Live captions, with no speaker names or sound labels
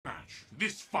match,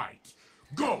 this fight.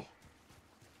 Go!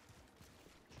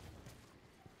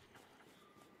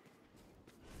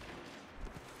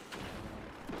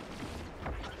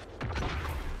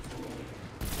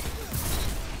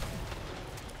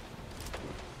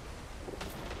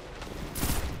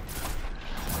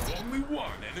 Only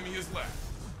one enemy is left.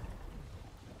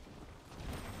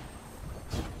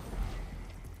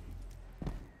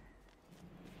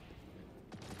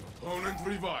 Opponent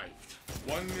revived.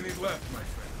 1 minute left, my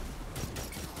friend.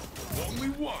 Only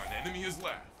one enemy is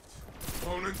left.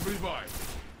 Opponent revived.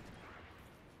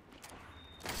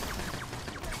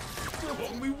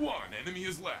 Only one enemy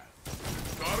is left.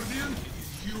 Guardian, it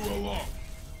is you alone.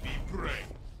 Be brave.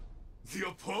 The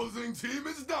opposing team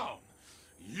is down.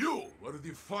 You were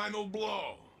the final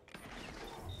blow.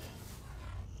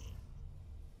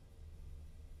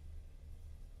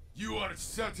 You are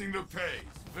setting the pace.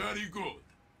 Very good.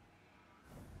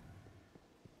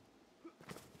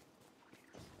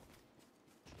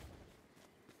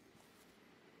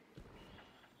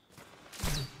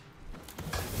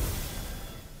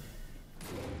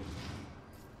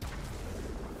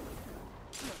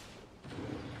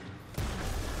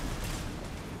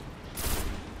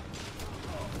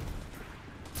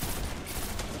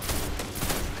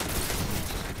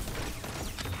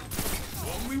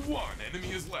 Only one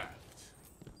enemy is left.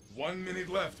 1 minute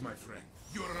left, my friend.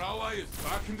 Your ally is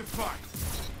back in the fight.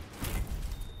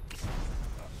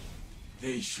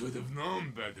 They should have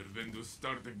known better than to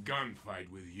start a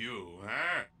gunfight with you,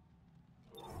 huh?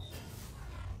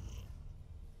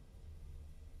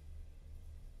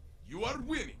 You are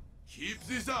winning. Keep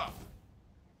this up.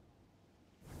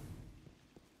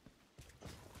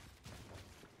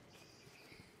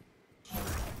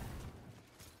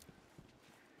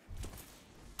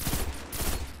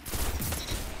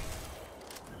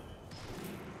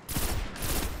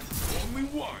 Only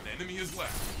one enemy is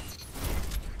left.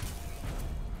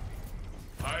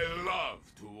 I love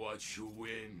to watch you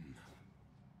win.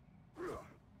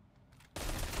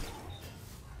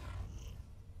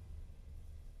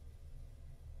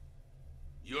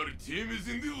 Your team is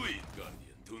in the lead,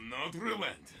 Guardian. Do not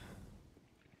relent.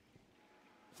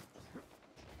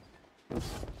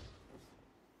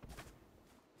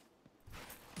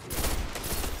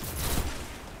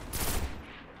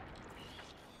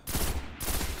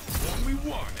 Only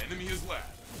one enemy is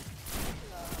left.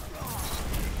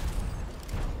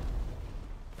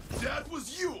 That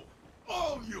was you!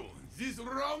 All you! This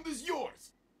round is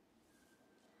yours!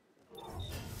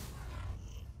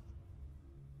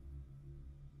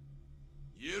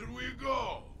 Here we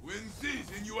go! Win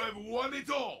season, you have won it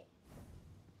all!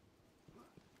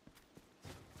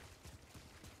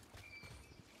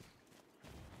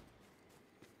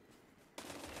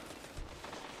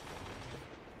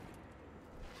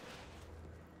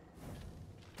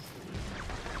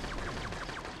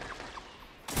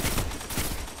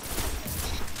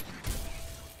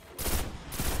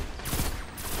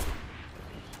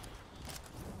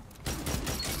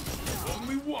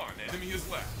 Only one enemy is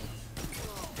left.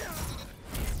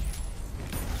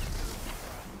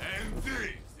 And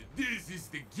this is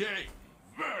the game.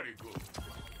 Very good.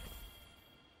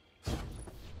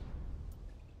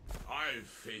 I've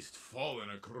faced fallen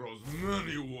across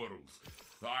many worlds.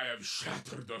 I have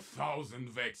shattered 1,000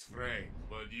 Vex frames,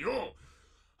 but you,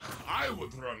 I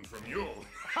would run from you.